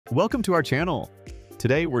Welcome to our channel.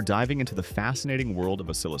 Today we're diving into the fascinating world of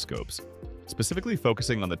oscilloscopes, specifically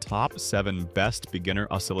focusing on the top 7 best beginner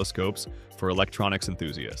oscilloscopes for electronics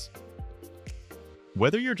enthusiasts.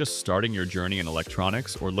 Whether you're just starting your journey in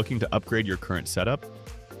electronics or looking to upgrade your current setup,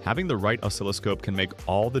 having the right oscilloscope can make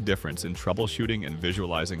all the difference in troubleshooting and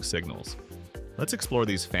visualizing signals. Let's explore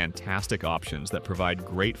these fantastic options that provide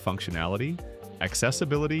great functionality,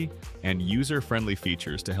 accessibility, and user-friendly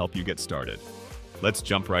features to help you get started. Let's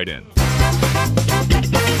jump right in.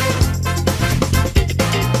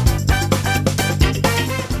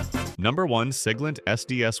 Number 1. Siglent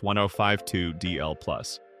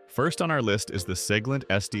SDS1052DL+. First on our list is the Siglent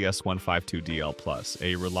SDS1052DL+,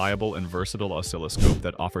 a reliable and versatile oscilloscope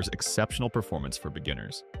that offers exceptional performance for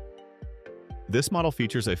beginners. This model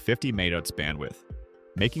features a 50 MHz bandwidth,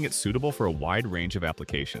 making it suitable for a wide range of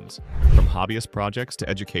applications, from hobbyist projects to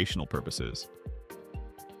educational purposes.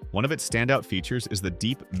 One of its standout features is the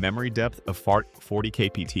deep memory depth of 40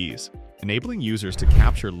 kpts, enabling users to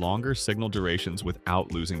capture longer signal durations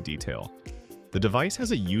without losing detail. The device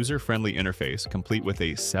has a user-friendly interface complete with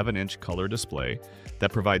a 7-inch color display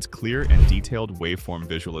that provides clear and detailed waveform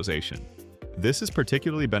visualization. This is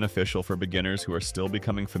particularly beneficial for beginners who are still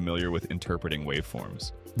becoming familiar with interpreting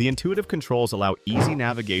waveforms. The intuitive controls allow easy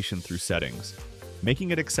navigation through settings,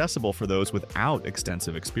 making it accessible for those without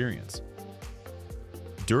extensive experience.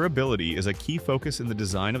 Durability is a key focus in the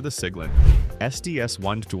design of the Siglent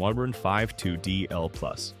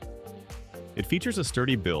SDS1052DL+. It features a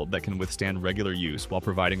sturdy build that can withstand regular use while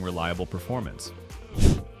providing reliable performance.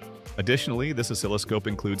 Additionally, this oscilloscope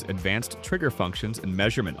includes advanced trigger functions and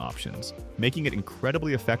measurement options, making it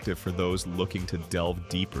incredibly effective for those looking to delve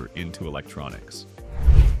deeper into electronics.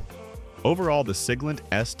 Overall, the Siglent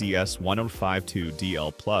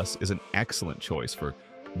SDS1052DL+ is an excellent choice for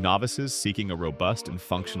novices seeking a robust and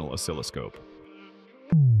functional oscilloscope.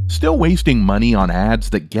 Still wasting money on ads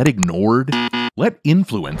that get ignored? Let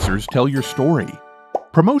influencers tell your story.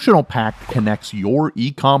 Promotional Pack connects your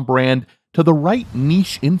e-com brand to the right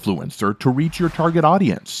niche influencer to reach your target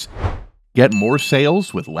audience. Get more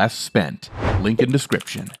sales with less spent. Link in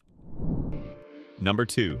description. Number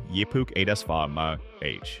 2. Yeapook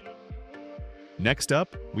ADS5012H. Next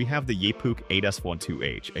up, we have the Yeapook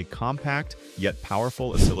ADS5012H, a compact yet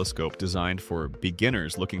powerful oscilloscope designed for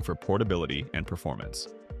beginners looking for portability and performance.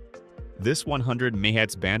 This 100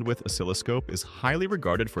 MHz bandwidth oscilloscope is highly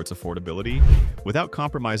regarded for its affordability without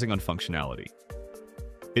compromising on functionality.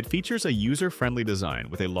 It features a user-friendly design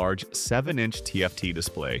with a large 7-inch TFT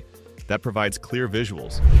display that provides clear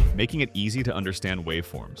visuals, making it easy to understand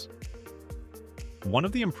waveforms. One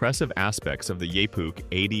of the impressive aspects of the Yeapook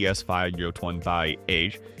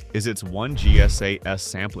ADS5012BE is its 1 GSAS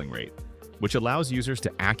sampling rate, which allows users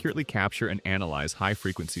to accurately capture and analyze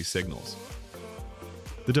high-frequency signals.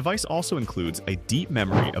 The device also includes a deep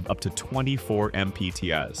memory of up to 24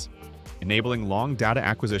 MPTs, enabling long data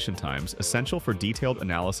acquisition times essential for detailed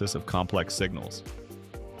analysis of complex signals.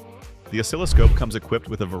 The oscilloscope comes equipped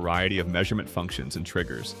with a variety of measurement functions and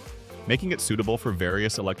triggers, making it suitable for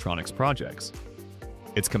various electronics projects.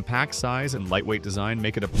 Its compact size and lightweight design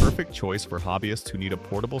make it a perfect choice for hobbyists who need a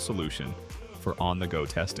portable solution for on-the-go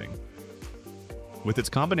testing. With its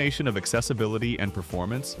combination of accessibility and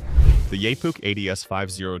performance, the Yeapook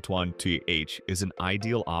ADS5012H is an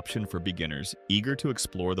ideal option for beginners eager to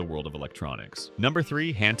explore the world of electronics. Number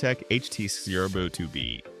 3. Hantek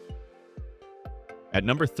HT6022BE. At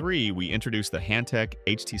number 3, we introduce the Hantek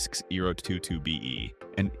HT6022BE,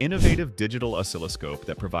 an innovative digital oscilloscope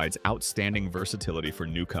that provides outstanding versatility for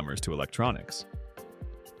newcomers to electronics.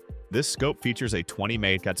 This scope features a 20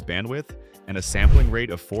 MHz bandwidth and a sampling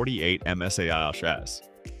rate of 48 MSAIS,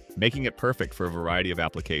 making it perfect for a variety of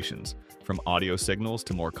applications, from audio signals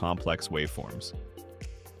to more complex waveforms.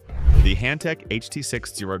 The Hantek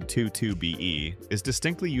HT6022BE is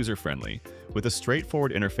distinctly user-friendly, with a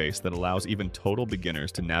straightforward interface that allows even total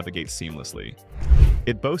beginners to navigate seamlessly.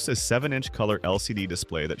 It boasts a 7-inch color LCD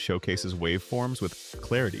display that showcases waveforms with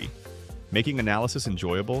clarity, making analysis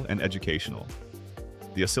enjoyable and educational.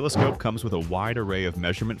 The oscilloscope comes with a wide array of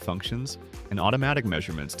measurement functions and automatic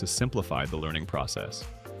measurements to simplify the learning process.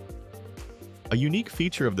 A unique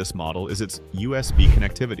feature of this model is its USB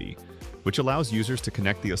connectivity, which allows users to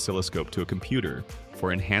connect the oscilloscope to a computer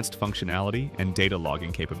for enhanced functionality and data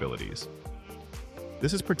logging capabilities.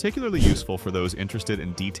 This is particularly useful for those interested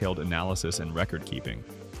in detailed analysis and record keeping.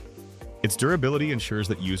 Its durability ensures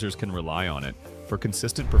that users can rely on it for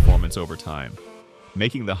consistent performance over time,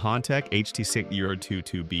 making the Hantek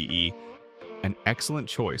HT6022BE an excellent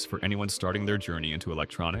choice for anyone starting their journey into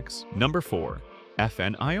electronics. Number 4.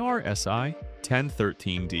 FNIRSI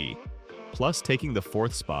 1013D. Plus, taking the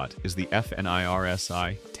fourth spot is the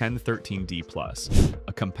FNIRSI 1013D+,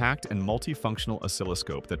 a compact and multifunctional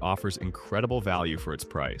oscilloscope that offers incredible value for its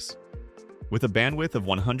price. With a bandwidth of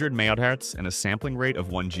 100 MHz and a sampling rate of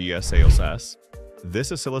 1 GSAOS,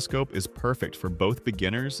 this oscilloscope is perfect for both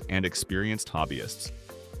beginners and experienced hobbyists.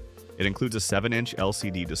 It includes a 7-inch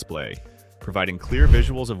LCD display, providing clear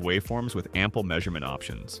visuals of waveforms with ample measurement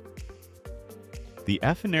options. The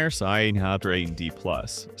FNIRSI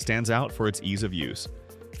 1013D+ stands out for its ease of use,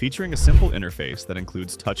 featuring a simple interface that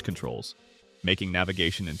includes touch controls, making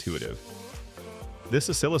navigation intuitive. This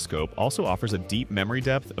oscilloscope also offers a deep memory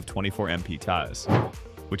depth of 24 MP/s,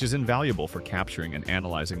 which is invaluable for capturing and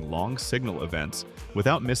analyzing long signal events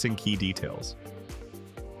without missing key details.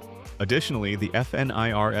 Additionally, the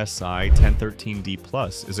FNIRSI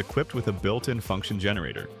 1013D+ is equipped with a built-in function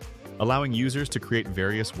generator, allowing users to create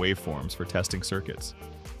various waveforms for testing circuits.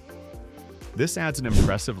 This adds an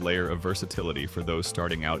impressive layer of versatility for those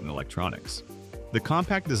starting out in electronics. The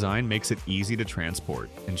compact design makes it easy to transport,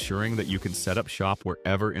 ensuring that you can set up shop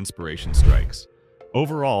wherever inspiration strikes.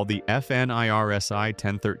 Overall, the FNIRSI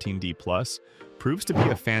 1013D+ proves to be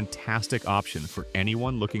a fantastic option for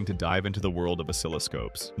anyone looking to dive into the world of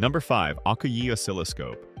oscilloscopes. Number 5. Aukuyee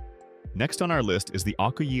Oscilloscope. Next on our list is the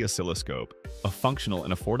Aukuyee Oscilloscope, a functional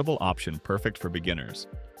and affordable option perfect for beginners.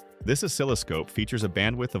 This oscilloscope features a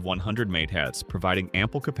bandwidth of 100 MHz, providing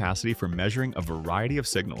ample capacity for measuring a variety of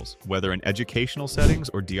signals, whether in educational settings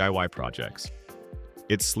or DIY projects.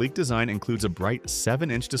 Its sleek design includes a bright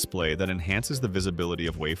 7-inch display that enhances the visibility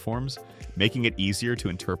of waveforms, making it easier to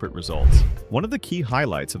interpret results. One of the key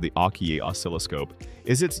highlights of the Aukuyee Oscilloscope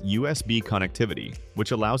is its USB connectivity,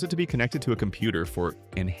 which allows it to be connected to a computer for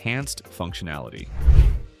enhanced functionality.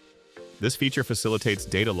 This feature facilitates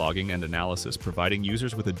data logging and analysis, providing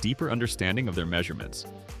users with a deeper understanding of their measurements.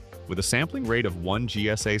 With a sampling rate of 1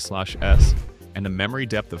 GSA/s and a memory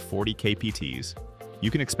depth of 40 kPts,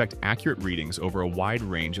 you can expect accurate readings over a wide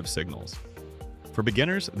range of signals. For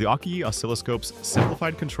beginners, the Aukuyee Oscilloscope's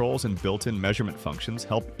simplified controls and built-in measurement functions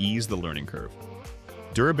help ease the learning curve.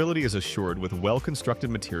 Durability is assured with well-constructed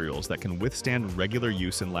materials that can withstand regular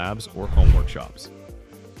use in labs or home workshops.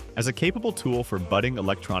 As a capable tool for budding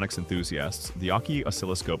electronics enthusiasts, the Aukuyee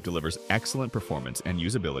Oscilloscope delivers excellent performance and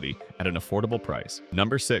usability at an affordable price.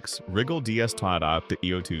 Number 6. Rigol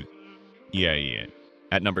DS1202Z-E.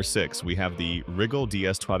 At number 6, we have the Rigol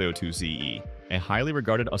DS1202Z-E, a highly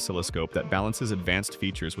regarded oscilloscope that balances advanced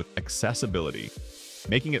features with accessibility,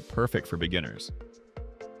 making it perfect for beginners.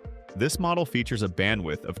 This model features a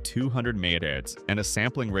bandwidth of 200 MHz and a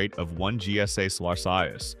sampling rate of 1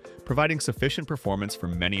 GSA/s, providing sufficient performance for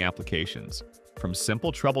many applications, from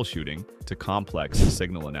simple troubleshooting to complex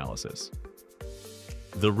signal analysis.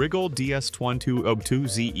 The Rigol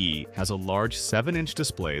DS1202Z-E has a large 7-inch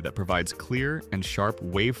display that provides clear and sharp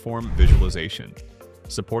waveform visualization,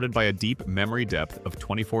 supported by a deep memory depth of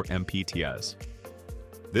 24 MP/s.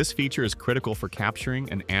 This feature is critical for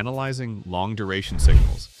capturing and analyzing long-duration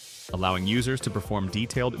signals, allowing users to perform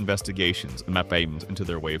detailed investigations and map into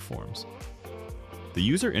their waveforms. The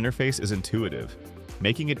user interface is intuitive,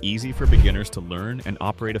 making it easy for beginners to learn and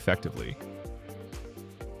operate effectively.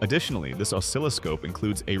 Additionally, this oscilloscope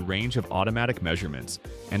includes a range of automatic measurements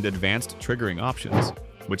and advanced triggering options,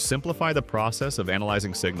 which simplify the process of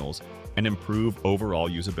analyzing signals and improve overall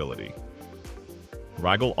usability.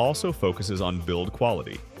 Rigol also focuses on build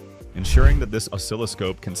quality, ensuring that this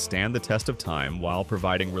oscilloscope can stand the test of time while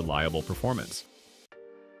providing reliable performance.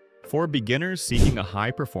 For beginners seeking a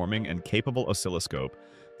high-performing and capable oscilloscope,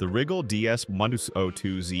 the Rigol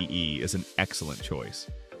DS1202Z-E is an excellent choice.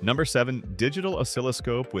 Number 7. Digital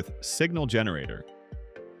Oscilloscope with Signal Generator.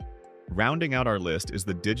 Rounding out our list is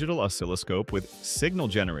the Digital Oscilloscope with Signal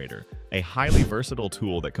Generator, a highly versatile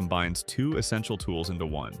tool that combines two essential tools into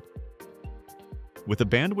one. With a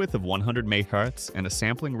bandwidth of 100 MHz and a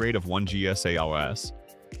sampling rate of 1 GSAOS,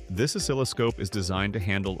 this oscilloscope is designed to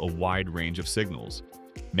handle a wide range of signals,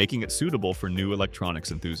 making it suitable for new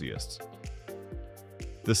electronics enthusiasts.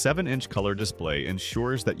 The 7-inch color display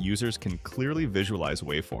ensures that users can clearly visualize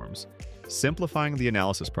waveforms, simplifying the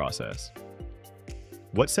analysis process.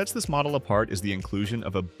 What sets this model apart is the inclusion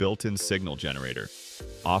of a built-in signal generator,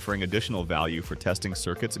 offering additional value for testing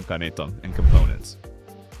circuits and components.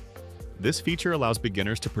 This feature allows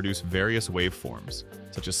beginners to produce various waveforms,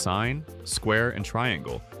 such as sine, square, and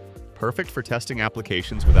triangle, perfect for testing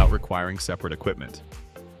applications without requiring separate equipment.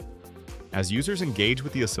 As users engage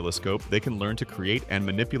with the oscilloscope, they can learn to create and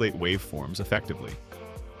manipulate waveforms effectively.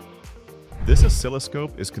 This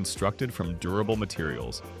oscilloscope is constructed from durable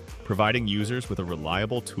materials, providing users with a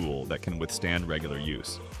reliable tool that can withstand regular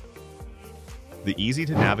use. The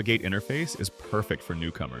easy-to-navigate interface is perfect for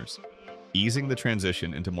newcomers, easing the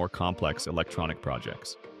transition into more complex electronic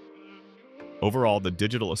projects. Overall, the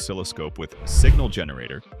digital oscilloscope with signal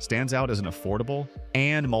generator stands out as an affordable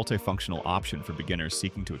and multifunctional option for beginners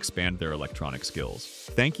seeking to expand their electronic skills.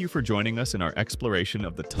 Thank you for joining us in our exploration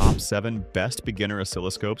of the top 7 best beginner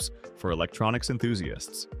oscilloscopes for electronics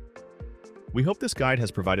enthusiasts. We hope this guide has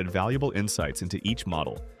provided valuable insights into each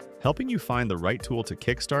model, helping you find the right tool to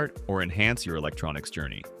kickstart or enhance your electronics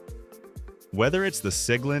journey. Whether it's the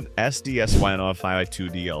Siglent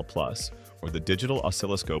SDS1052DL Plus or the digital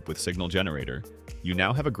oscilloscope with signal generator, you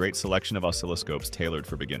now have a great selection of oscilloscopes tailored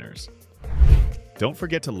for beginners. Don't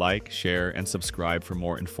forget to like, share, and subscribe for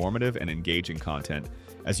more informative and engaging content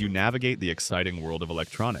as you navigate the exciting world of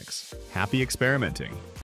electronics. Happy experimenting!